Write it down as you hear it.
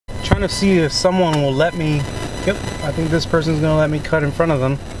trying to see if someone will let me. Yep, I think this person's gonna let me cut in front of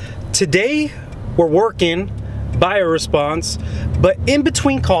them. Today, we're working bioresponse, but in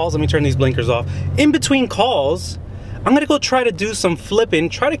between calls, let me turn these blinkers off. In between calls, I'm gonna go try to do some flipping,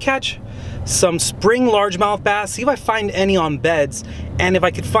 try to catch some spring largemouth bass, see if I find any on beds, and if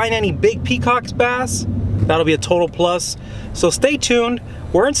I could find any big peacock bass, that'll be a total plus. So stay tuned.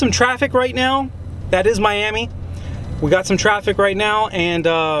 We're in some traffic right now. That is Miami. We got some traffic right now, and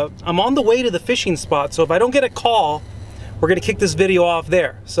I'm on the way to the fishing spot, so if I don't get a call, we're gonna kick this video off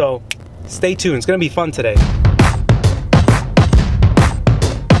there. So stay tuned, it's gonna be fun today.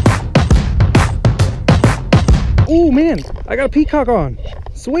 Oh man, I got a peacock on.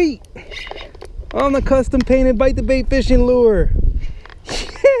 Sweet. On the custom painted bite the bait fishing lure.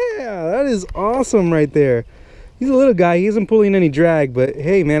 Yeah, that is awesome right there. He's a little guy, he isn't pulling any drag, but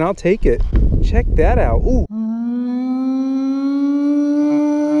hey man, I'll take it. Check that out. Ooh.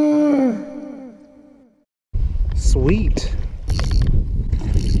 Sweet.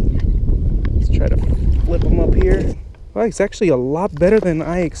 Let's try to flip him up here. Well, it's actually a lot better than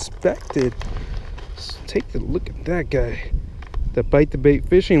I expected. Let's take a look at that guy. The bite the bait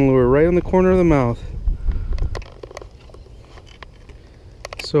fishing lure right on the corner of the mouth.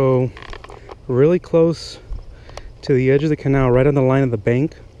 So really close to the edge of the canal, right on the line of the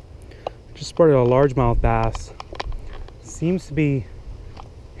bank. Just spotted a largemouth bass. Seems to be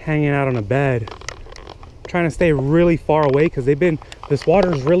hanging out on a bed. Trying to stay really far away because this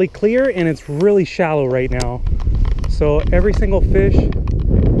water is really clear and it's really shallow right now. So every single fish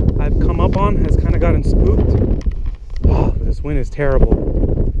I've come up on has kind of gotten spooked. Oh, this wind is terrible.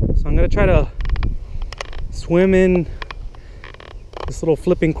 So I'm gonna try to swim in this little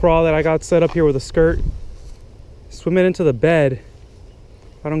flipping crawl that I got set up here with a skirt. Swim it into the bed.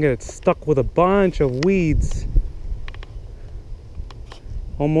 I don't get it stuck with a bunch of weeds.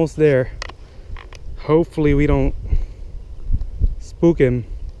 Almost there. Hopefully we don't spook him.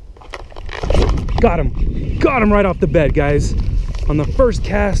 Got him. Got him right off the bed, guys. On the first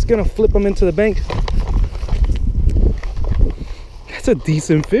cast, gonna flip him into the bank. That's a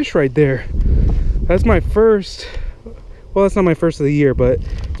decent fish right there. That's my first. Well, that's not my first of the year, but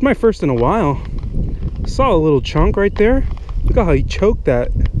it's my first in a while. Saw a little chunk right there. Look at how he choked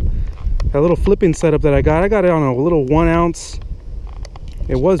that little flipping setup that I got. I got it on a little 1 ounce.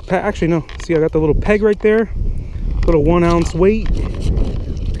 It was actually no. See, I got the little peg right there. Little 1 ounce weight.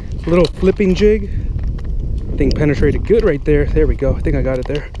 Little flipping jig. Thing penetrated good right there. There we go. I think I got it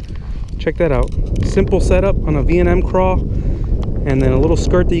there. Check that out. Simple setup on a V&M crawl, and then a little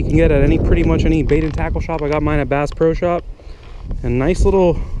skirt that you can get at pretty much any bait and tackle shop. I got mine at Bass Pro Shop. And nice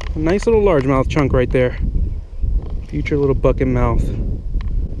little largemouth chunk right there. Future little bucket mouth.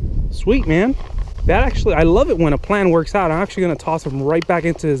 Sweet, man. That actually, I love it when a plan works out. I'm actually gonna toss him right back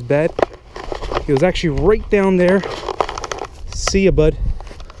into his bed. He was actually right down there. See ya, bud.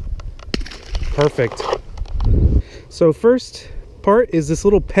 Perfect. So first part is this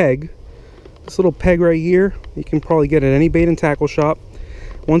little peg. This little peg right here. You can probably get at any bait and tackle shop.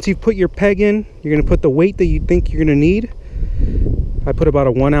 Once you've put your peg in, you're gonna put the weight that you think you're gonna need. I put about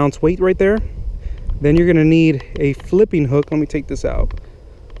a 1 ounce weight right there. Then you're gonna need a flipping hook. Let me take this out.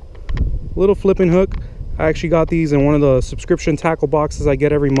 Little flipping hook. I actually got these in one of the subscription tackle boxes I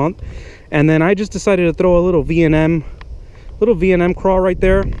get every month. And then I just decided to throw a little V&M crawl right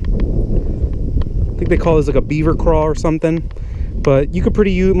there. I think they call this like a beaver crawl or something. But you could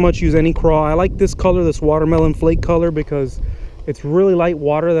pretty much use any crawl. I like this color, this watermelon flake color, because it's really light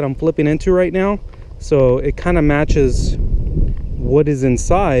water that I'm flipping into right now. So it kind of matches what is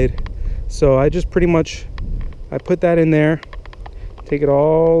inside. So I just pretty much, I put that in there. Take it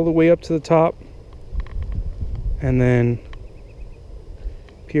all the way up to the top, and then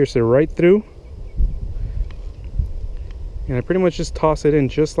pierce it right through, and I pretty much just toss it in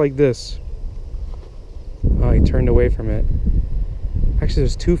just like this. Oh, he turned away from it. Actually,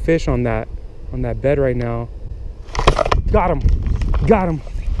 there's 2 fish on that bed right now. Got him. Got him.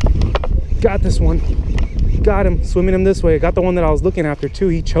 Got this one. Got him. Swimming him this way. I got the one that I was looking after too.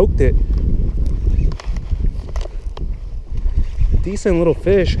 He choked it. Decent little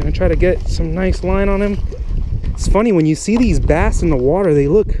fish. Gonna try to get some nice line on him. It's funny when you see these bass in the water, they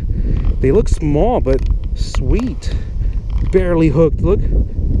look small but sweet. Barely hooked. Look,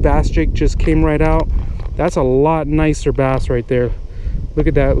 bass jig just came right out. That's a lot nicer bass right there. Look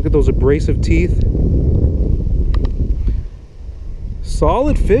at that. Look at those abrasive teeth.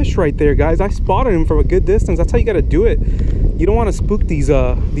 Solid fish right there, guys. I spotted him from a good distance. That's how you got to do it. You don't want to spook these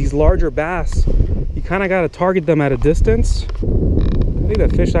larger bass. You kind of got to target them at a distance. I think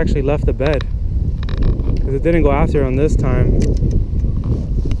that fish actually left the bed because it didn't go after him this time.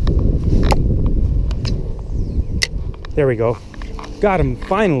 There we go. Got him,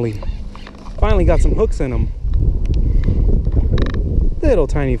 finally. Finally got some hooks in him. Little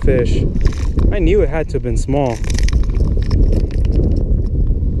tiny fish. I knew it had to have been small.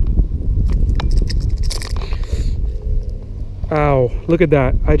 Ow, look at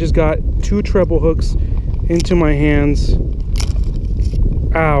that. I just got 2 treble hooks into my hands.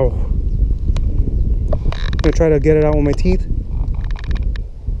 Ow. I'm gonna try to get it out with my teeth.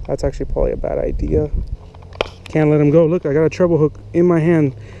 That's actually probably a bad idea. Can't let him go. Look, I got a treble hook in my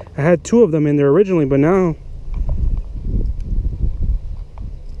hand. I had 2 of them in there originally, but now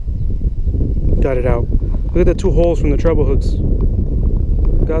got it out. Look at the 2 holes from the treble hooks.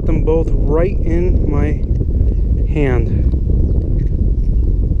 Got them both right in my hand.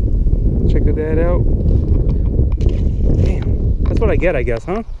 Check that out. Damn, that's what I get, I guess,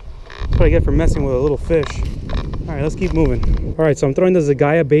 huh? That's what I get for messing with a little fish. All right, let's keep moving. All right, so I'm throwing the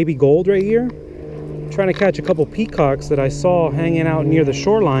Zagaia baby gold right here. I'm trying to catch a couple peacocks that I saw hanging out near the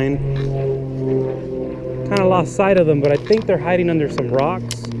shoreline. Kind of lost sight of them, but I think they're hiding under some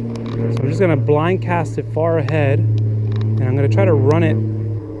rocks. So I'm just gonna blind cast it far ahead, and I'm gonna try to run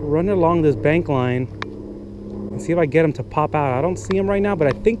it along this bank line and see if I get them to pop out. I don't see them right now, but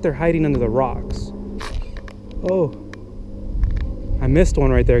I think they're hiding under the rocks. Oh, I missed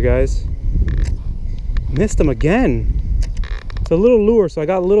one right there, guys. Missed them again. It's a little lure, so I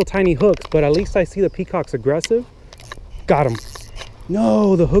got little tiny hooks, but at least I see the peacock's aggressive. Got him.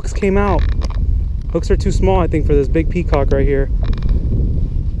 No, the hooks came out. Hooks are too small, I think, for this big peacock right here.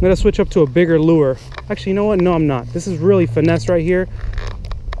 I'm gonna switch up to a bigger lure. Actually, you know what? No, I'm not. This is really finesse right here.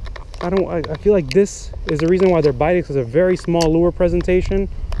 I feel like this is the reason why they're biting, because it's a very small lure presentation.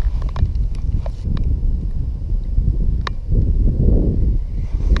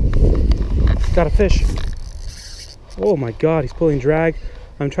 Got a fish. Oh my God, he's pulling drag.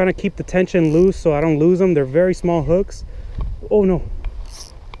 I'm trying to keep the tension loose so I don't lose them. They're very small hooks. Oh no.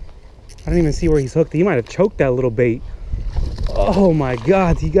 I don't even see where he's hooked. He might have choked that little bait. Oh my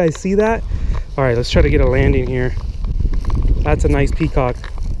God, do you guys see that? All right, let's try to get a landing here. That's a nice peacock.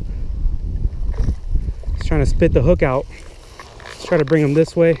 He's trying to spit the hook out. Let's try to bring him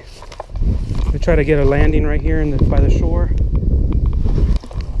this way. We try to get a landing right here by the shore.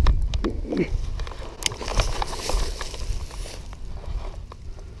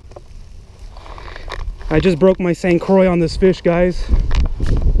 I just broke my St. Croix on this fish, guys.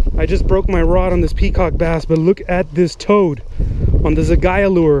 I just broke my rod on this peacock bass, but look at this toad on the Zagaia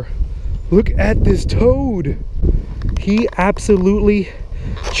lure. Look at this toad. He absolutely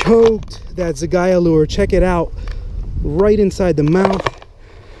choked that Zagaia lure. Check it out. Right inside the mouth.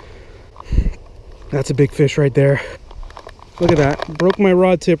 That's a big fish right there. Look at that. Broke my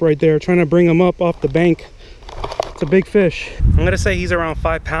rod tip right there, trying to bring him up off the bank. It's a big fish. I'm gonna say he's around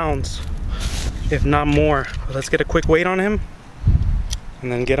 5 pounds, if not more. Let's get a quick weight on him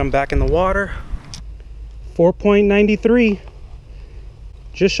and then get him back in the water. 4.93.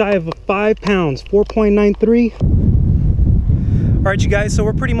 Just shy of 5 pounds. 4.93. All right, you guys, so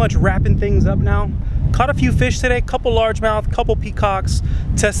we're pretty much wrapping things up now. Caught a few fish today, couple largemouth, couple peacocks,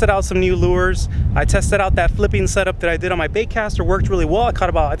 tested out some new lures. I tested out that flipping setup that I did on my bait caster, worked really well. I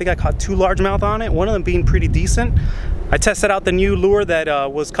think I caught 2 largemouth on it, one of them being pretty decent. I tested out the new lure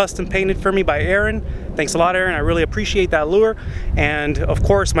that was custom painted for me by Aaron. Thanks a lot, Aaron. I really appreciate that lure. And of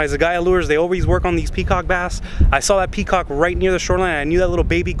course, my Zagaia lures, they always work on these peacock bass. I saw that peacock right near the shoreline. I knew that little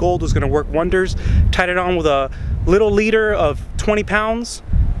baby gold was gonna work wonders. Tied it on with a little leader of 20 pounds,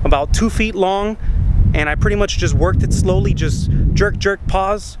 about 2 feet long. And I pretty much just worked it slowly, just jerk, jerk,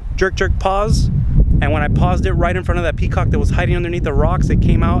 pause, jerk, jerk, pause. And when I paused it right in front of that peacock that was hiding underneath the rocks, it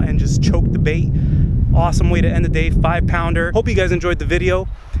came out and just choked the bait. Awesome way to end the day, 5-pounder. Hope you guys enjoyed the video.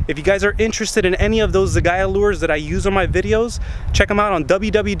 If you guys are interested in any of those Zagaia lures that I use on my videos, check them out on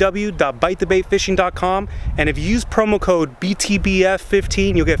www.bitethebaitfishing.com. And if you use promo code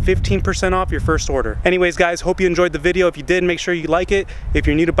BTBF15, you'll get 15% off your first order. Anyways, guys, hope you enjoyed the video. If you did, make sure you like it. If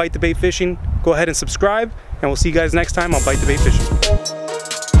you're new to Bite the Bait Fishing, go ahead and subscribe. And we'll see you guys next time on Bite the Bait Fishing.